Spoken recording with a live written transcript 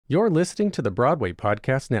You're listening to the Broadway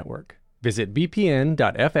Podcast Network. Visit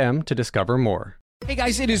bpn.fm to discover more. Hey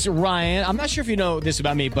guys, it is Ryan. I'm not sure if you know this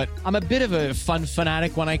about me, but I'm a bit of a fun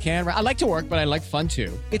fanatic when I can. I like to work, but I like fun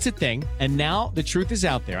too. It's a thing. And now the truth is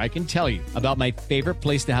out there. I can tell you about my favorite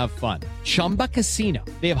place to have fun. Chumba Casino.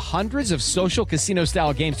 They have hundreds of social casino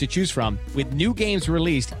style games to choose from with new games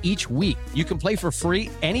released each week. You can play for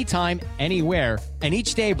free anytime, anywhere. And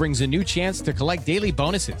each day brings a new chance to collect daily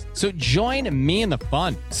bonuses. So join me in the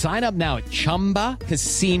fun. Sign up now at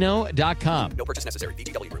ChumbaCasino.com. No purchase necessary.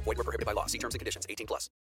 VGW Group. Void where prohibited by law. See terms and conditions. 18+.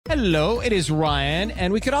 Hello, it is Ryan,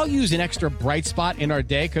 and we could all use an extra bright spot in our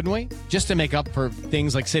day, couldn't we? Just to make up for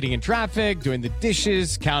things like sitting in traffic, doing the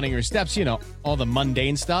dishes, counting your steps, you know, all the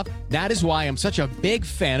mundane stuff. That is why I'm such a big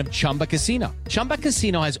fan of Chumba Casino. Chumba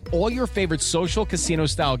Casino has all your favorite social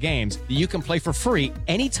casino-style games that you can play for free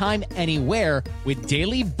anytime, anywhere with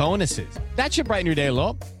daily bonuses. That should brighten your day a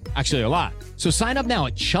little. Actually, a lot. So sign up now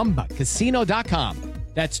at ChumbaCasino.com.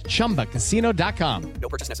 That's ChumbaCasino.com. No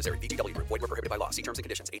purchase necessary. VGW Group. Void where prohibited by law. See terms and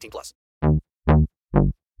conditions. 18+.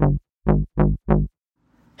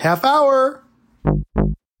 Half hour.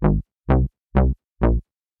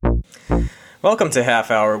 Welcome to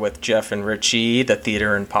Half Hour with Jeff and Richie, the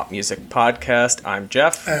theater and pop music podcast. I'm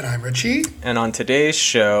Jeff. And I'm Richie. And on today's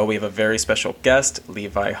show, we have a very special guest,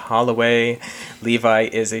 LEVI HOLLOWAY.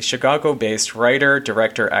 LEVI is a Chicago-based writer,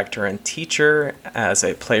 director, actor, and teacher. As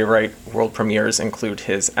a playwright, world premieres include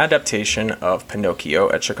his adaptation of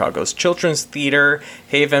Pinocchio at Chicago's Children's Theater,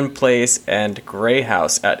 Haven Place, and Grey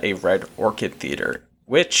House at a Red Orchid Theater,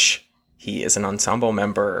 which he is an ensemble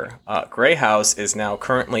member. Grey House is now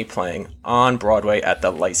currently playing on Broadway at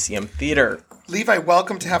the Lyceum Theater. Levi,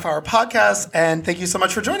 welcome to Half Hour Podcast, and thank you so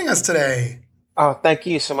much for joining us today. Oh, thank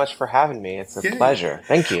you so much for having me. It's a pleasure.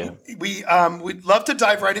 Thank you. We'd love to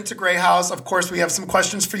dive right into Grey House. Of course, we have some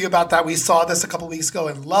questions for you about that. We saw this a couple weeks ago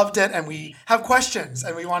and loved it, and we have questions,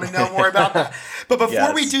 and we want to know more about that. But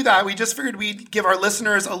before we do that, we just figured we'd give our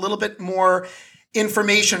listeners a little bit more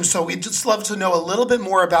information. So we'd just love to know a little bit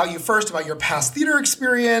more about you first, about your past theater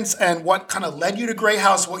experience and what kind of led you to Grey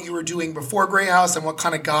House, what you were doing before Grey House, and what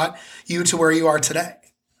kind of got you to where you are today.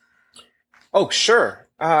 Oh, sure.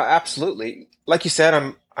 Absolutely. Like you said,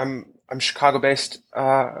 I'm Chicago based,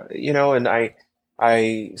 and I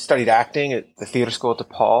studied acting at the theater school at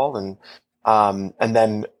DePaul, and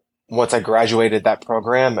then once I graduated that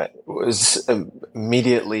program, it was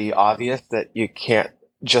immediately obvious that you can't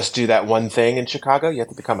just do that one thing in Chicago. You have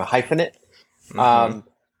to become a hyphenate. Mm-hmm.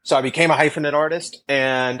 So I became a hyphenate artist,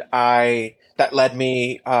 and that led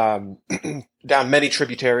me down many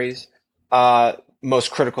tributaries,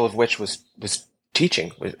 most critical of which was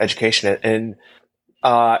teaching, was education. And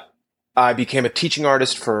I became a teaching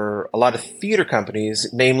artist for a lot of theater companies,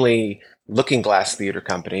 namely Looking Glass Theater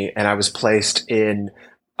Company, and I was placed in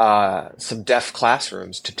some deaf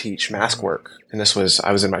classrooms to teach mask work. And I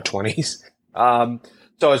was in my 20s.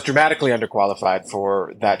 So I was dramatically underqualified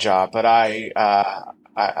for that job, but I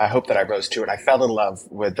hope that I rose to it. I fell in love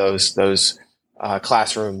with those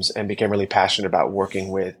classrooms and became really passionate about working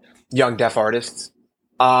with young deaf artists.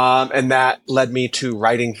 And that led me to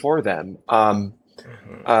writing for them,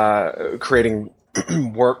 creating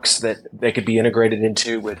works that they could be integrated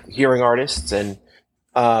into with hearing artists. And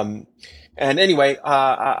anyway,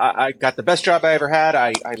 I got the best job I ever had.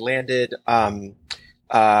 I landed,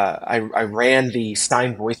 I ran the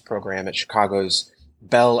Stein Voice program at Chicago's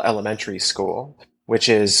Bell Elementary School, which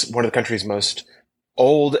is one of the country's most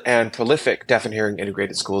old and prolific deaf and hearing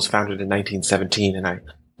integrated schools, founded in 1917. And I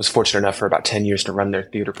was fortunate enough for about 10 years to run their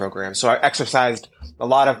theater program. So I exercised a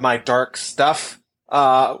lot of my dark stuff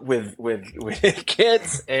with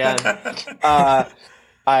kids, and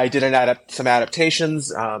I did some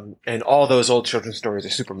adaptations, and all those old children's stories are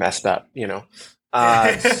super messed up,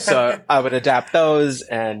 so I would adapt those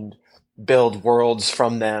and build worlds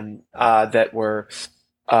from them that were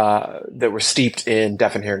steeped in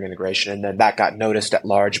deaf and hearing integration, and then that got noticed at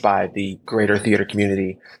large by the greater theater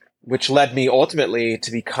community, which led me ultimately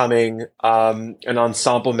to becoming an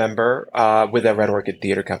ensemble member with a Red Orchid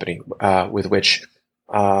Theater Company, with which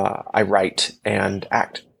I write and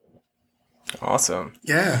act. Awesome.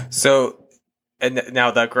 Yeah. So, and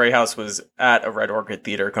now that Grey House was at a Red Orchid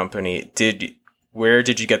Theater Company, where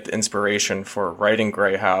did you get the inspiration for writing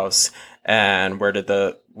Grey House, and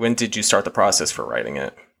when did you start the process for writing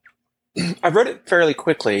it? I wrote it fairly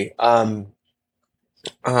quickly,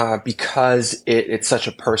 because it's such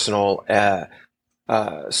a personal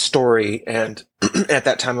story. And at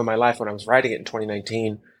that time of my life, when I was writing it in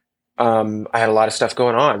 2019, I had a lot of stuff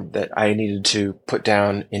going on that I needed to put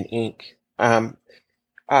down in ink.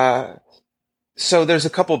 So there's a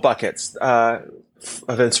couple buckets.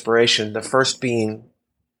 of inspiration. The first being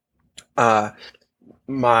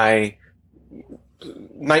my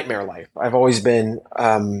nightmare life. I've always been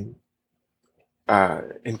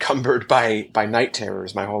encumbered by night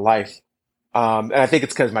terrors my whole life. And I think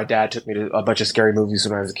it's because my dad took me to a bunch of scary movies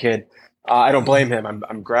when I was a kid. I don't blame him. I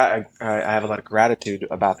have a lot of gratitude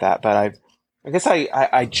about that, but I guess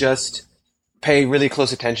I just pay really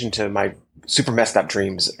close attention to my super messed up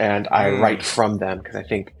dreams, and I write from them because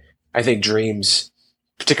I think dreams,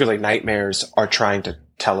 particularly nightmares, are trying to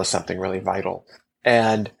tell us something really vital.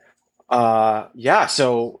 And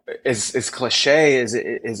so as cliche as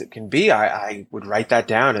it can be, I would write that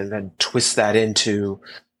down and then twist that into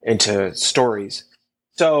stories.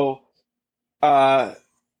 So as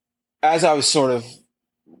I was sort of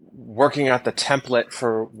working out the template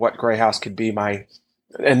for what Grey House could be,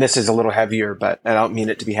 and this is a little heavier, but I don't mean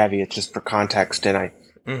it to be heavy. It's just for context. And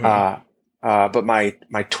but my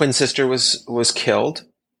twin sister was killed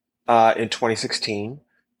in 2016,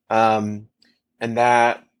 and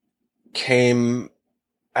that came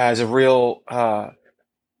as a real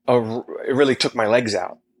it really took my legs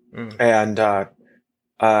out, and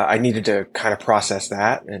I needed to kind of process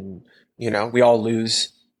that. And we all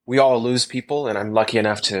lose people, and I'm lucky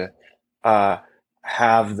enough to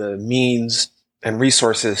have the means and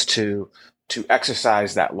resources to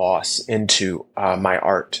exercise that loss into my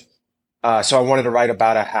art. So I wanted to write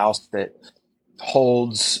about a house that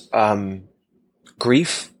holds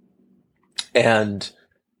grief and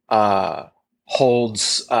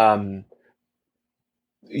holds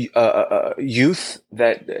youth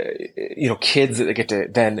that kids that get to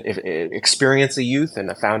then experience a youth and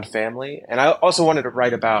a found family. And I also wanted to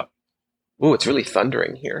write about. Ooh, it's really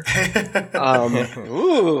thundering here.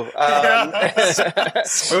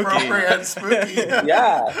 Spooky.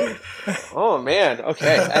 Yeah. Oh man.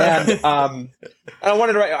 Okay. And I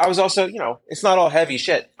wanted to write. I was also, it's not all heavy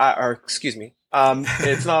shit.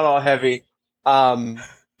 It's not all heavy. I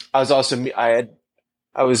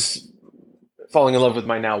was falling in love with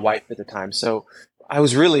my now wife at the time, so I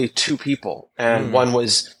was really two people, and one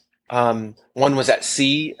was at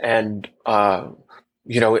sea and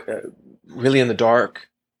really in the dark,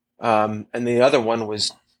 and the other one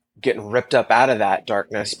was getting ripped up out of that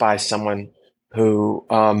darkness by someone who's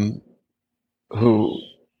now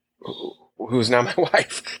my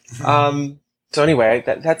wife. So anyway,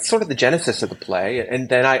 that's sort of the genesis of the play, and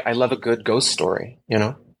then I love a good ghost story.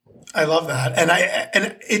 I love that,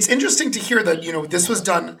 and it's interesting to hear that this was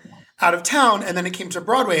done out of town, and then it came to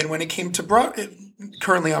Broadway, and when it came to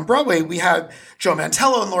currently on Broadway, we have Joe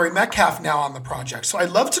Mantello and Laurie Metcalf now on the project. So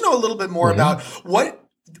I'd love to know a little bit more about what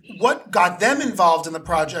got them involved in the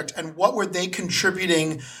project, and what were they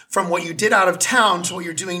contributing from what you did out of town to what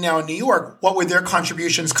you're doing now in New York. What were their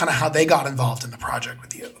contributions, kind of how they got involved in the project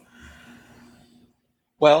with you?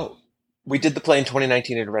 Well, we did the play in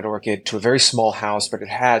 2019 at Red Orchid to a very small house, but it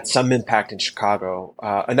had some impact in Chicago,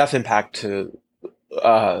 enough impact to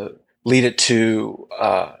lead it to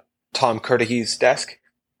Tom Curtihy's desk,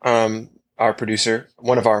 our producer,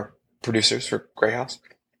 one of our producers for Grey House.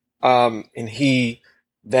 And he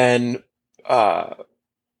then, I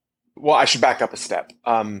should back up a step.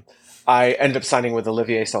 I ended up signing with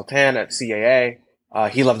Olivier Sultan at CAA.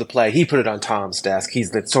 He loved the play. He put it on Tom's desk.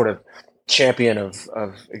 He's the sort of champion of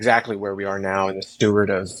exactly where we are now, and the steward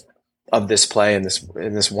of this play in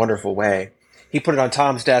this wonderful way. He put it on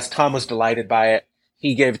Tom's desk. Tom was delighted by it.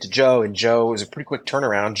 He gave it to Joe, and Joe was a pretty quick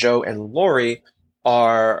turnaround. Joe and Laurie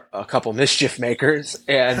are a couple mischief makers,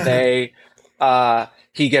 and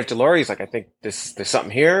he gave it to Laurie. He's like, I think there's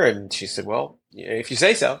something here. And she said, well, if you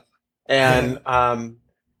say so. And,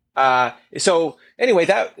 so anyway,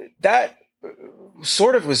 that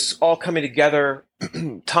sort of was all coming together.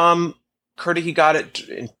 Tom Curtihy got it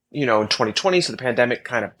in 2020. So the pandemic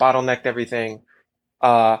kind of bottlenecked everything.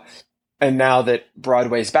 And now that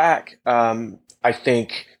Broadway's back, I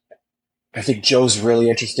think Joe's really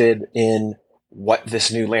interested in what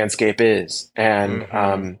this new landscape is, and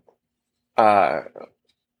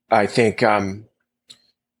I think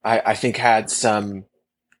had some,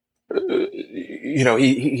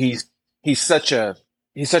 he's such a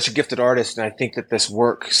gifted artist, and I think that this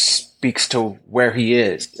work speaks to where he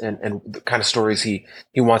is and the kind of stories he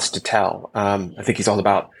wants to tell. I think he's all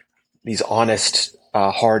about these honest,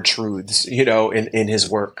 hard truths, in his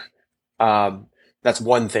work. That's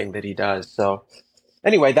one thing that he does. So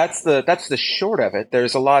anyway, that's the short of it.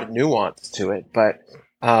 There's a lot of nuance to it, but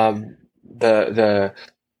the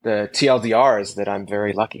TLDR is that I'm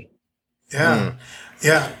very lucky. Yeah.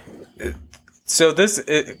 Yeah. So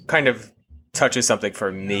it kind of touches something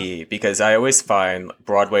for me, because I always find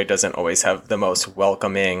Broadway doesn't always have the most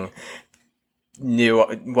welcoming new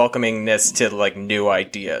welcomingness to like new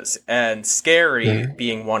ideas, and scary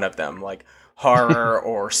being one of them, like horror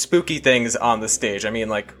or spooky things on the stage. I mean,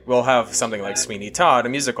 like, we'll have something like Sweeney Todd, a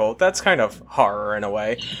musical, that's kind of horror in a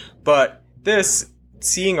way, but this,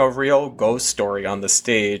 seeing a real ghost story on the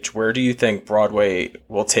stage, where do you think Broadway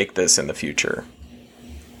will take this in the future?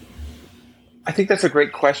 I think that's a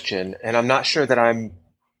great question, and I'm not sure that I'm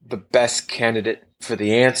the best candidate for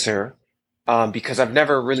the answer, because I've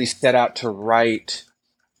never really set out to write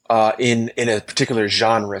in a particular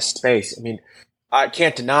genre space. I mean, I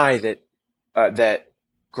can't deny that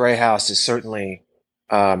Grey House is certainly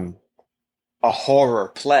a horror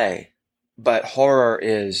play, but horror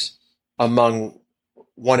is among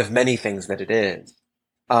one of many things that it is.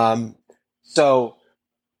 So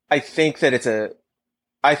I think that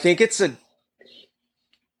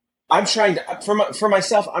I'm trying to, for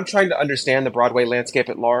myself, I'm trying to understand the Broadway landscape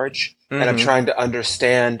at large, and I'm trying to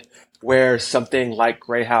understand where something like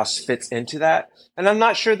Grey House fits into that. And I'm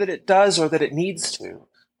not sure that it does or that it needs to.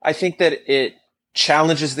 I think that it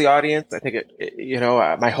challenges the audience. I think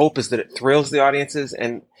my hope is that it thrills the audiences,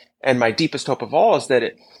 and my deepest hope of all is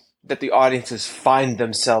that the audiences find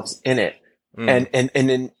themselves in it. And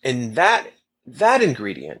in that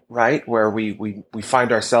ingredient, right, where we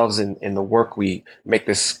find ourselves in the work, we make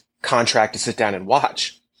this contract to sit down and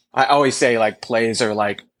watch. I always say, like, plays are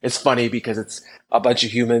like, it's funny because it's a bunch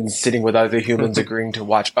of humans sitting with other humans agreeing to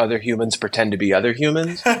watch other humans pretend to be other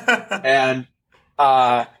humans. And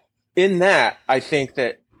in that, I think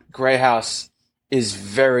that Grey House it's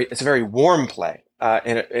a very warm play.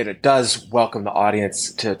 And it does welcome the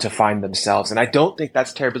audience to find themselves. And I don't think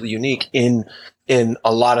that's terribly unique in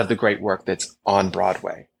a lot of the great work that's on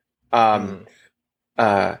Broadway.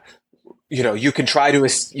 You can try to,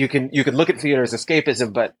 you can look at theater as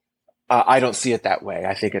escapism, but I don't see it that way.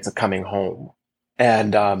 I think it's a coming home.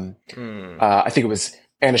 And I think it was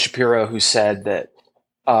Anna Shapiro who said that,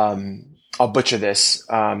 I'll butcher this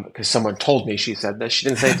because someone told me she said this. She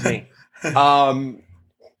didn't say it to me.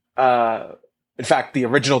 In fact, the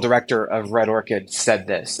original director of Red Orchid said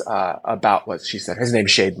this about what she said. His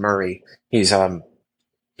name's Shade Murray. He's one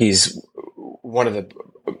of the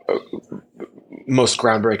most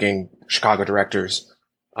groundbreaking Chicago directors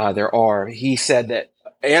there are.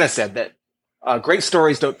 Anna said that great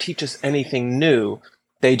stories don't teach us anything new.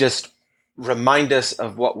 They just remind us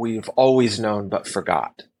of what we've always known but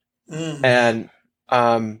forgot. And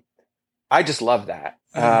I just love that.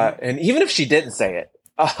 And even if she didn't say it,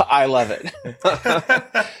 I love it.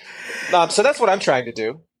 So that's what I'm trying to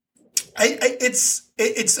do. It's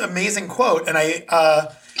an amazing quote. And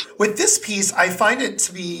with this piece, I find it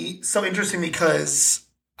to be so interesting because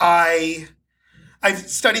I've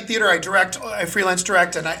studied theater, I freelance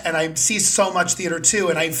direct, and I see so much theater too.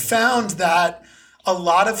 And I've found that a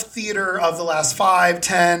lot of theater of the last 5,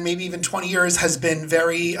 10, maybe even 20 years has been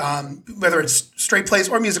very, whether it's straight plays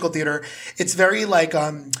or musical theater, it's very like,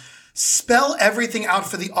 spell everything out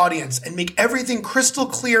for the audience and make everything crystal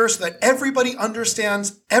clear so that everybody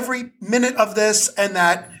understands every minute of this and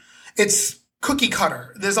that it's cookie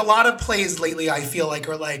cutter. There's a lot of plays lately I feel like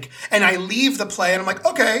are like, and I leave the play and I'm like,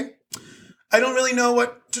 okay, I don't really know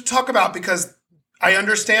what to talk about because I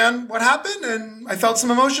understand what happened and I felt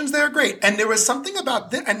some emotions there. Great. And there was something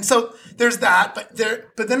about this. And so there's that, but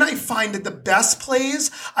then I find that the best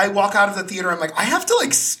plays, I walk out of the theater. I'm like, I have to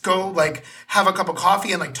like go like have a cup of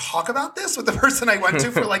coffee and like talk about this with the person I went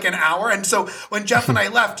to for like an hour. And so when Jeff and I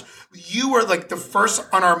left, you were like the first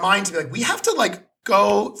on our mind to be like, we have to like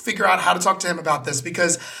go figure out how to talk to him about this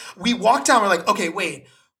because we walked down. We're like, okay, wait.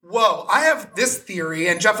 Whoa, I have this theory.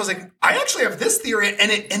 And Jeff was like, I actually have this theory. And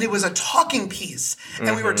it was a talking piece.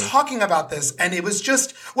 And we were talking about this. And it was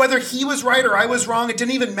just whether he was right or I was wrong. It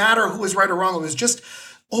didn't even matter who was right or wrong. It was just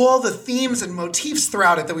all the themes and motifs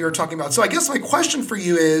throughout it that we were talking about. So I guess my question for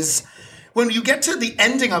you is, when you get to the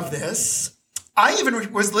ending of this, I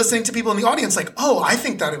even was listening to people in the audience like, oh, I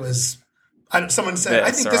think that it was... someone said, I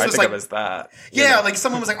think this was like... it was that. Yeah, like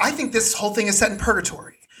someone was like, I think this whole thing is set in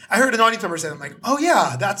purgatory. I heard an audience member say, I'm like, oh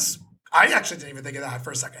yeah, I actually didn't even think of that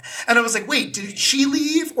for a second. And I was like, wait, did she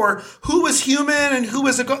leave? Or who was human and who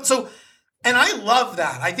was a ghost? So, and I love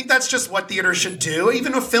that. I think that's just what theater should do.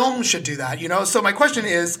 Even a film should do that, you know? So my question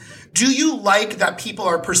is, do you like that people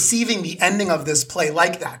are perceiving the ending of this play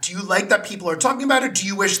like that? Do you like that people are talking about it? Do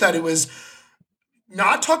you wish that it was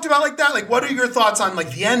not talked about like that? Like, what are your thoughts on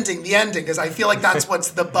like the ending? Because I feel like that's what's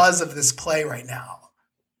the buzz of this play right now.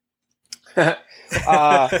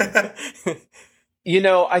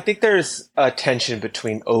 I think there's a tension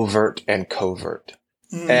between overt and covert.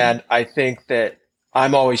 And I think that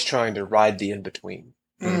I'm always trying to ride the in-between.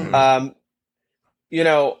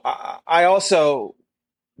 I also,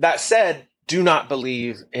 that said, do not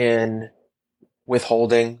believe in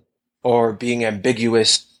withholding or being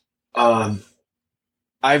ambiguous. I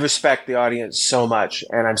respect the audience so much,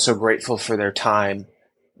 and I'm so grateful for their time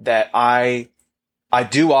that I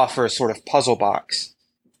do offer a sort of puzzle box.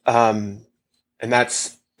 And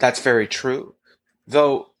that's very true.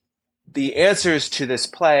 Though the answers to this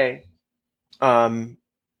play, they're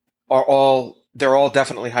all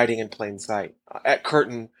definitely hiding in plain sight. At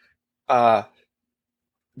Curtain, there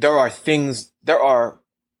are,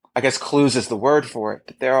 I guess clues is the word for it,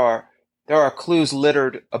 but there are clues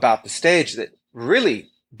littered about the stage that really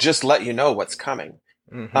just let you know what's coming.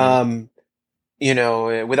 Mm-hmm.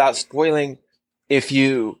 Without spoiling,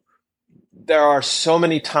 there are so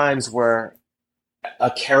many times where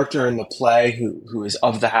a character in the play who is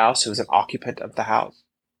of the house, who is an occupant of the house,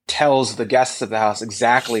 tells the guests of the house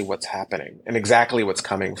exactly what's happening and exactly what's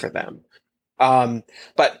coming for them.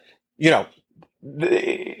 But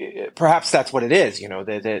perhaps that's what it is,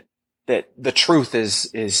 that the truth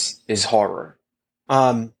is horror.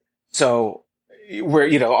 So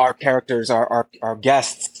where, our characters, our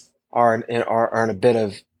guests are in a bit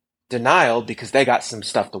of denial because they got some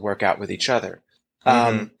stuff to work out with each other.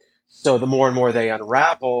 Mm-hmm. So the more and more they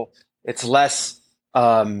unravel, it's less,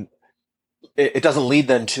 it doesn't lead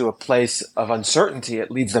them to a place of uncertainty. It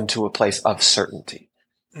leads them to a place of certainty.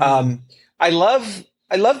 Mm-hmm. I love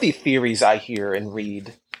the theories I hear and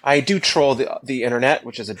read. I do troll the internet,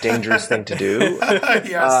 which is a dangerous thing to do.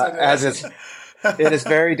 Yes, it is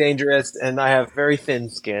very dangerous, and I have very thin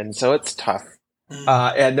skin, so it's tough.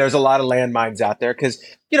 And there's a lot of landmines out there because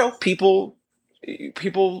people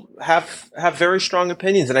have very strong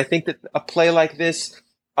opinions, and I think that a play like this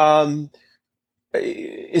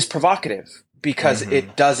is provocative because mm-hmm.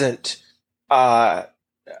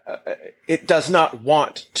 It does not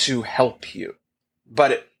want to help you,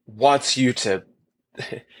 but it wants you to.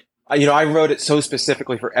 I wrote it so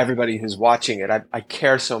specifically for everybody who's watching it. I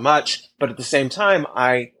care so much, but at the same time,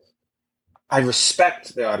 I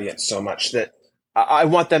respect the audience so much that I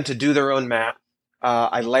want them to do their own math.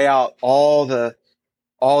 I lay out all the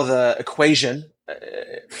equation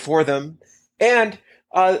for them, and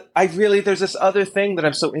there's this other thing that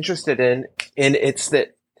I'm so interested in, and it's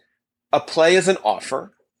that a play is an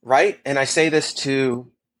offer, right? And I say this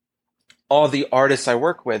to all the artists I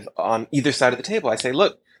work with on either side of the table. I say,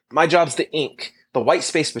 look, my job's the ink. The white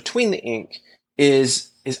space between the ink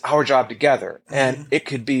is our job together. And it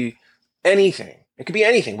could be anything. It could be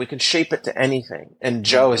anything. We can shape it to anything. And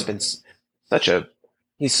Joe has been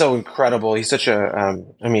he's so incredible. He's such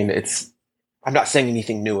I'm not saying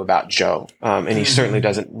anything new about Joe. And he certainly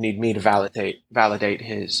doesn't need me to validate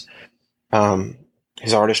his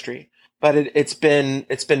artistry. But it's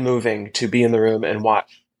been moving to be in the room and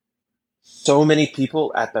watch so many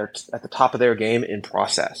people at the top of their game in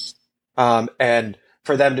process. And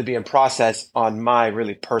for them to be in process on my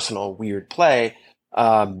really personal weird play,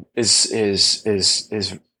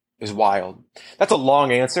 is wild. That's a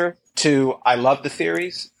long answer to, I love the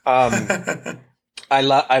theories. I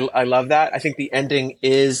love that. I think the ending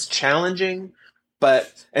is challenging,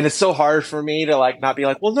 and it's so hard for me to not be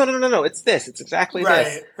like, well, no, it's this. It's exactly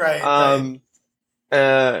this. Right.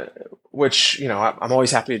 Which, I'm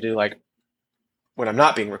always happy to do when I'm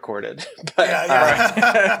not being recorded. But,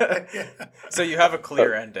 yeah. So you have a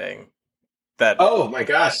clear ending. Oh my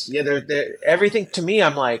gosh. Yeah. Everything to me,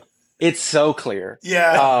 I'm like, it's so clear.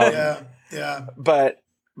 Yeah. But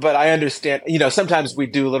I understand, sometimes we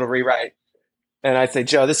do a little rewrite and I'd say,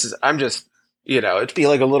 Joe, it'd be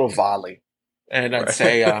like a little volley. And I'd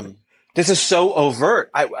say, this is so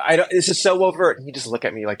overt. This is so overt. And he just look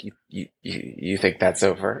at me like, you think that's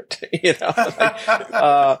overt?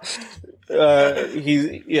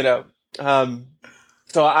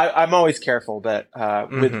 So I'm always careful, but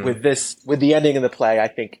with the ending of the play, I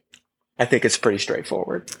think it's pretty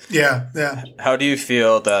straightforward. Yeah. How do you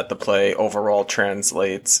feel that the play overall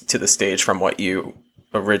translates to the stage from what you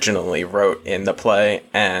originally wrote in the play?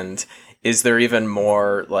 And is there even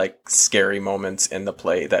more scary moments in the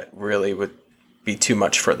play that really would be too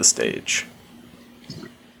much for the stage?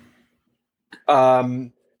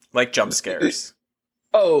 Like jump scares.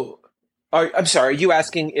 I'm sorry. Are you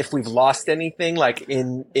asking if we've lost anything? That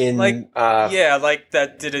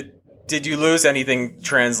did you lose anything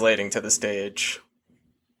translating to the stage?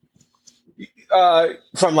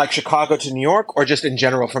 From Chicago to New York, or just in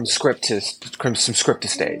general from script to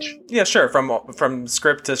stage? Yeah, sure. From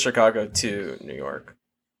script to Chicago to New York.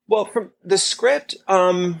 Well, from the script,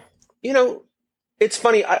 it's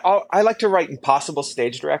funny. I like to write in possible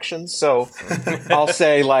stage directions. So I'll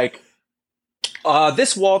say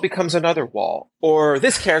this wall becomes another wall, or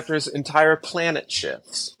this character's entire planet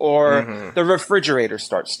shifts, or the refrigerator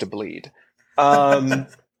starts to bleed, or,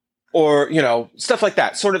 stuff like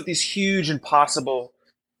that. Sort of these huge, impossible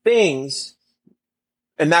things.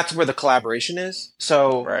 And that's where the collaboration is.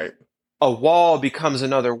 So Right. a wall becomes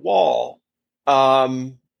another wall.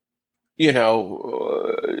 Joe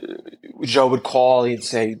would call, he'd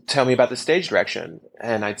say, tell me about the stage direction.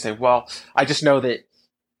 And I'd say, well, I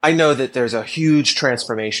know that there's a huge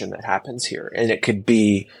transformation that happens here, and it could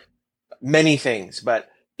be many things, but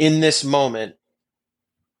in this moment,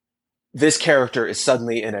 this character is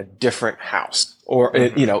suddenly in a different house, or,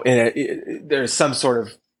 there's some sort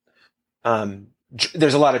of,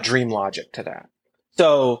 there's a lot of dream logic to that.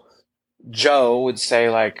 So Joe would say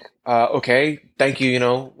like, okay, thank you.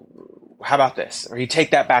 How about this? Or he'd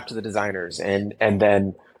take that back to the designers and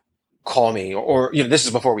then call me, or this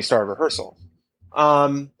is before we started rehearsal.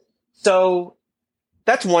 So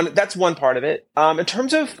that's one part of it. In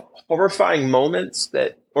terms of horrifying moments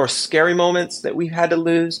or scary moments that we've had to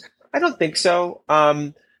lose, I don't think so.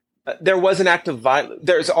 There was an act of violence.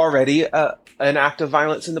 There's already an act of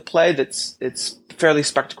violence in the play it's fairly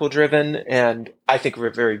spectacle driven, and I think a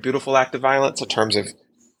very beautiful act of violence in terms of,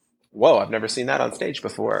 whoa, I've never seen that on stage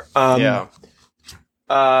before. And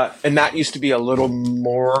that used to be a little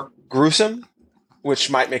more gruesome,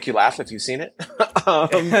 which might make you laugh if you've seen it.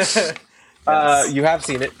 You have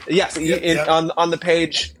seen it. Yes. On the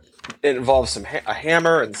page, it involves a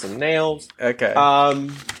hammer and some nails. Okay.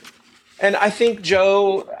 And I think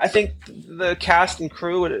the cast and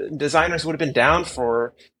crew and designers would have been down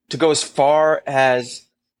to go as far as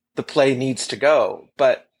the play needs to go.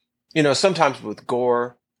 But, sometimes with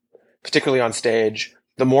gore, particularly on stage,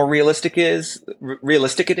 the more realistic it is,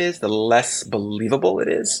 the less believable it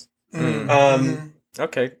is.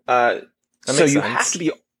 Okay. So you have to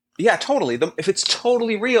be, totally. If it's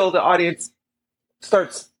totally real, the audience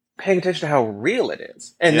starts paying attention to how real it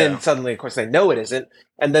is. And then suddenly, of course, they know it isn't.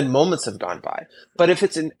 And then moments have gone by. But if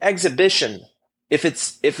it's an exhibition, if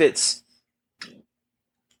it's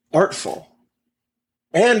artful,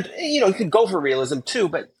 and, you could go for realism too,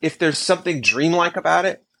 but if there's something dreamlike about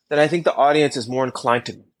it, then I think the audience is more inclined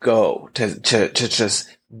to go, to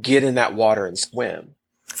just get in that water and swim.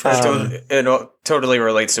 It totally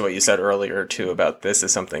relates to what you said earlier, too, about this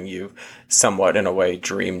is something you somewhat, in a way,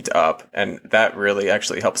 dreamed up. And that really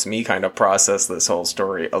actually helps me kind of process this whole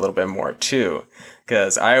story a little bit more, too.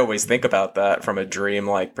 Because I always think about that from a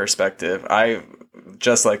dream-like perspective. I,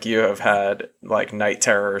 just like you, have had, night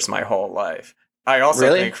terrors my whole life. I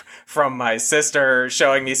also think from my sister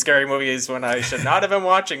showing me scary movies when I should not have been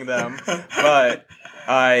watching them. But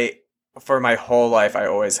for my whole life, I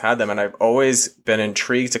always had them. And I've always been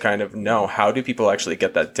intrigued to kind of know, how do people actually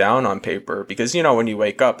get that down on paper? Because, when you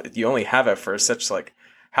wake up, you only have it for such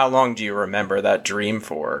how long do you remember that dream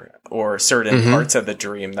for? Or certain parts of the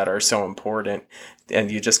dream that are so important. And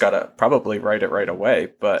you just got to probably write it right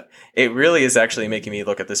away. But it really is actually making me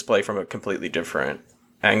look at this play from a completely different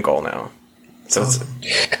angle now. So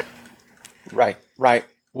Right.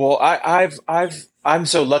 Well, I'm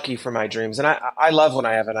so lucky for my dreams, and I love when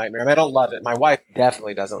I have a nightmare. I mean, I don't love it. My wife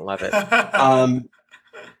definitely doesn't love it.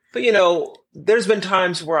 But there's been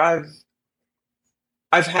times where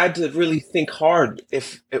I've had to really think hard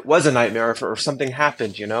if it was a nightmare or if something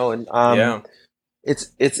happened, and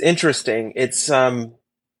it's interesting. It's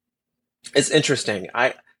interesting.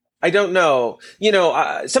 I don't know.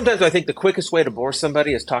 Sometimes I think the quickest way to bore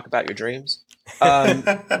somebody is talk about your dreams.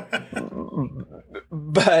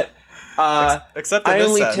 But except in I this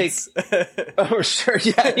only sense. Oh, sure,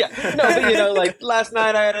 yeah. No, but last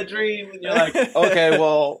night I had a dream, and you're like, okay,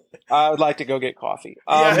 well, I would like to go get coffee.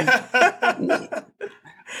 But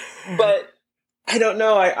I don't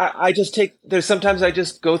know. I just sometimes I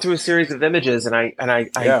just go through a series of images, and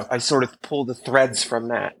I sort of pull the threads from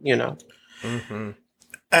that, Mm-hmm.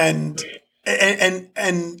 And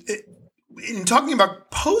in talking about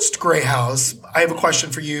post Grey House, I have a question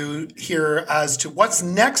for you here as to what's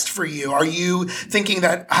next for you. Are you thinking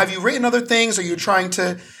have you written other things? Are you trying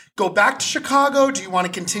to go back to Chicago? Do you want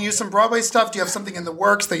to continue some Broadway stuff? Do you have something in the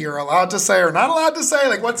works that you're allowed to say or not allowed to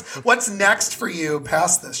say? What's next for you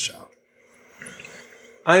past this show?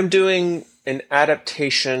 I'm doing an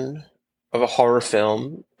adaptation of a horror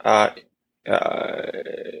film that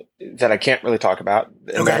I can't really talk about.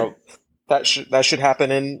 And Okay. That should happen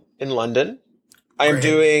in London. I am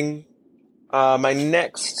doing my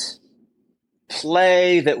next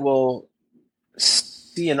play that will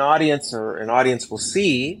see an audience, or an audience will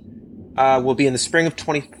see, will be in the spring of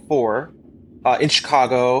 24 in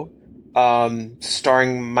Chicago,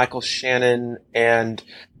 starring Michael Shannon and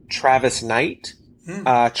Travis Knight.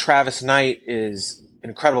 Travis Knight is an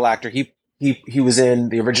incredible actor. He was in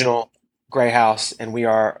the original Grey House, and we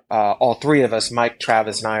are all three of us, Mike,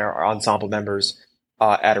 Travis, and I, are ensemble members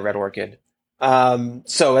at a Red Orchid.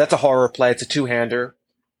 So that's a horror play. It's a two-hander.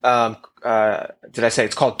 Did I say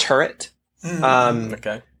it's called Turret?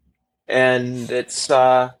 Okay. And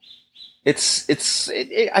I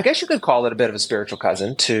guess you could call it a bit of a spiritual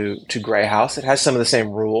cousin to Grey House. It has some of the same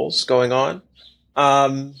rules going on.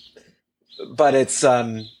 But it's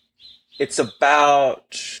about,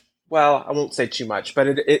 well, I won't say too much, but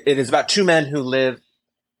it is about two men who live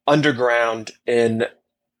underground in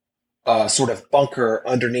a sort of bunker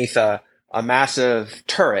underneath a massive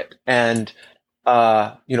turret and,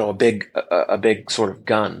 a big sort of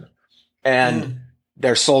gun. And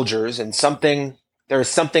they're soldiers, and there is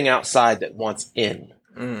something outside that wants in.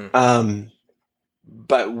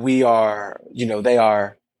 But we are, they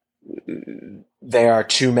are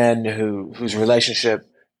two men whose relationship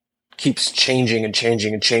keeps changing and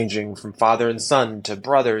changing and changing, from father and son to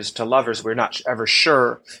brothers to lovers. We're not ever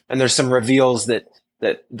sure. And there's some reveals that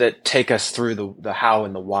take us through the how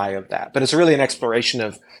and the why of that. But it's really an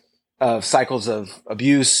exploration of cycles of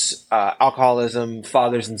abuse, alcoholism,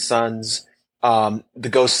 fathers and sons, the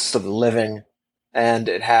ghosts of the living. And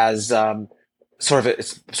it has,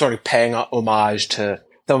 it's sort of paying homage to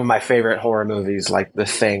some of my favorite horror movies like The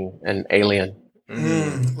Thing and Alien.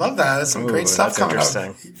 Love that. That's some great stuff coming up.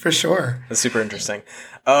 For sure. That's super interesting.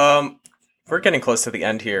 We're getting close to the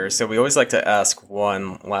end here, so we always like to ask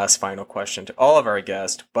one last final question to all of our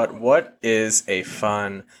guests. But what is a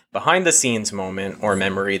fun behind-the-scenes moment or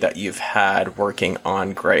memory that you've had working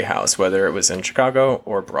on Grey House, whether it was in Chicago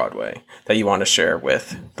or Broadway, that you want to share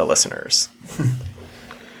with the listeners?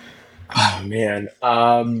 Oh, man.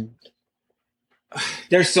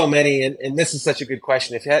 There's so many, and this is such a good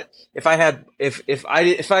question. If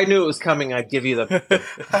I knew it was coming, I'd give you the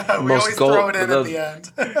we always throw it in at the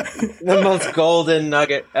end. The most golden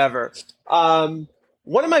nugget ever. One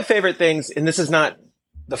of my favorite things, and this is not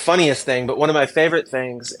the funniest thing, but one of my favorite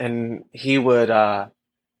things, and he would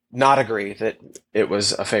not agree that it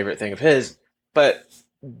was a favorite thing of his, but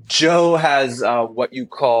Joe has what he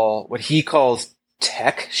calls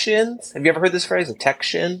tech shins. Have you ever heard this phrase, a tech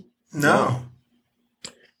shin? No.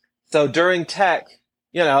 So during tech,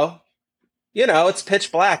 it's pitch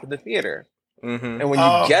black in the theater. And when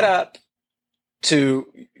you get up,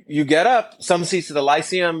 some seats of the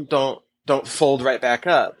Lyceum don't fold right back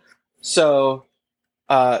up. So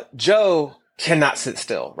Joe cannot sit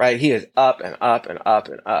still, right? He is up and up and up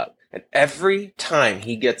and up. And every time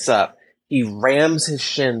he gets up, he rams his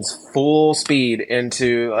shins full speed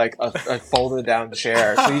into like a folded down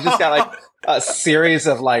chair. So you just got like a series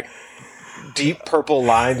of like deep purple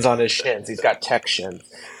lines on his shins. He's got tech shins.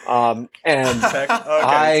 He's got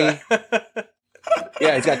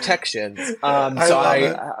tech shins.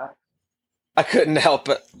 I couldn't help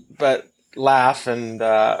but laugh, and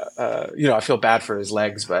I feel bad for his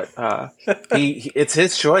legs, but it's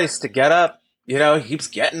his choice to get up. He keeps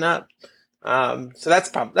getting up. So that's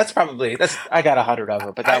probably I got 100 of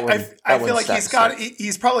it, but I feel like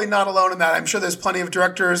he's probably not alone in that. I'm sure there's plenty of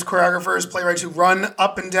directors, choreographers, playwrights who run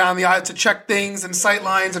up and down the aisle to check things and sight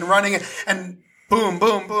lines and running and boom,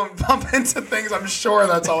 boom, boom, bump into things. I'm sure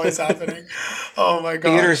that's always happening. Oh my god,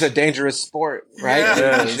 theater's a dangerous sport, right?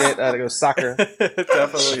 Yeah. Go soccer,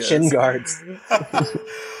 definitely shin guards.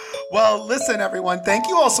 Well, listen, everyone, thank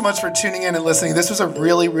you all so much for tuning in and listening. This was a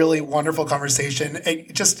really, really wonderful conversation.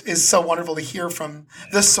 It just is so wonderful to hear from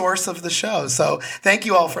the source of the show. So thank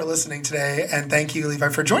you all for listening today. And thank you, Levi,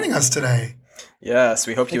 for joining us today. Yes,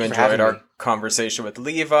 we hope you enjoyed our conversation with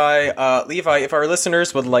Levi. Levi, if our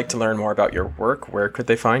listeners would like to learn more about your work, where could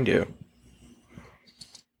they find you?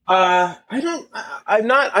 I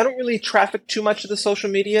don't really traffic too much of the social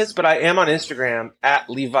medias, but I am on Instagram at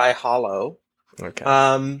Levi Hollow. Okay.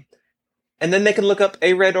 And then they can look up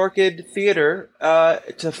A Red Orchid Theater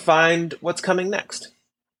to find what's coming next.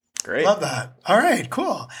 Great. Love that. All right,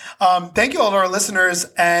 cool. Thank you all to our listeners.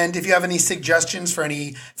 And if you have any suggestions for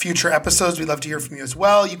any future episodes, we'd love to hear from you as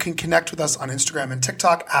well. You can connect with us on Instagram and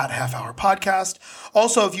TikTok at Half Hour Podcast.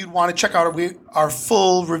 Also, if you'd want to check out our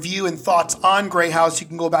full review and thoughts on Grey House, you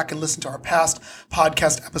can go back and listen to our past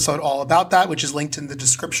podcast episode all about that, which is linked in the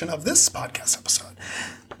description of this podcast episode.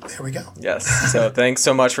 There we go. Yes. So thanks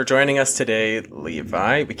so much for joining us today,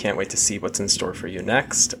 Levi. We can't wait to see what's in store for you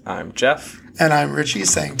next. I'm Jeff. And I'm Richie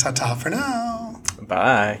saying ta-ta for now.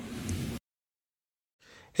 Bye.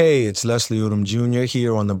 Hey, it's Leslie Odom Jr.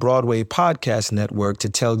 here on the Broadway Podcast Network to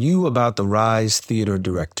tell you about the Rise Theater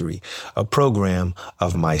Directory, a program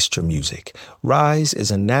of Maestro Music. Rise is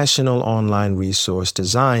a national online resource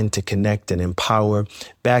designed to connect and empower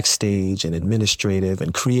backstage and administrative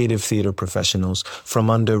and creative theater professionals from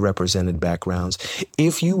underrepresented backgrounds.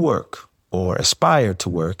 If you work or aspire to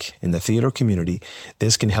work in the theater community,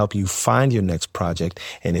 this can help you find your next project.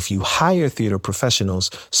 And if you hire theater professionals,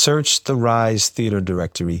 search the Rise Theater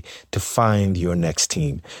Directory to find your next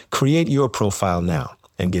team. Create your profile now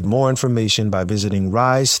and get more information by visiting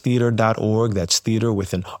risetheater.org. That's theater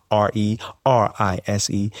with an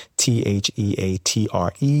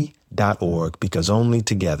RERISETHEATRE.org, because only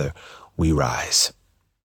together we rise.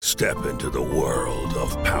 Step into the world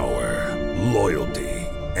of power, loyalty,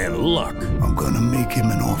 and luck. I'm gonna make him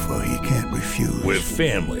an offer he can't refuse. With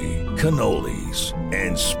family, cannolis,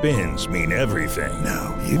 and spins mean everything.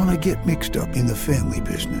 Now, you wanna get mixed up in the family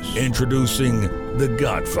business. Introducing The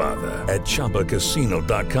Godfather at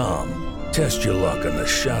ChumbaCasino.com. Test your luck in the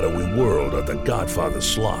shadowy world of The Godfather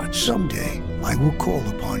slot. Someday, I will call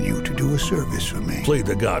upon you to do a service for me. Play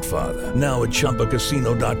The Godfather, now at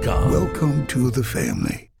ChumbaCasino.com. Welcome to the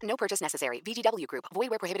family. No purchase necessary. VGW Group.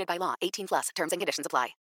 Void where prohibited by law. 18+. Terms and conditions apply.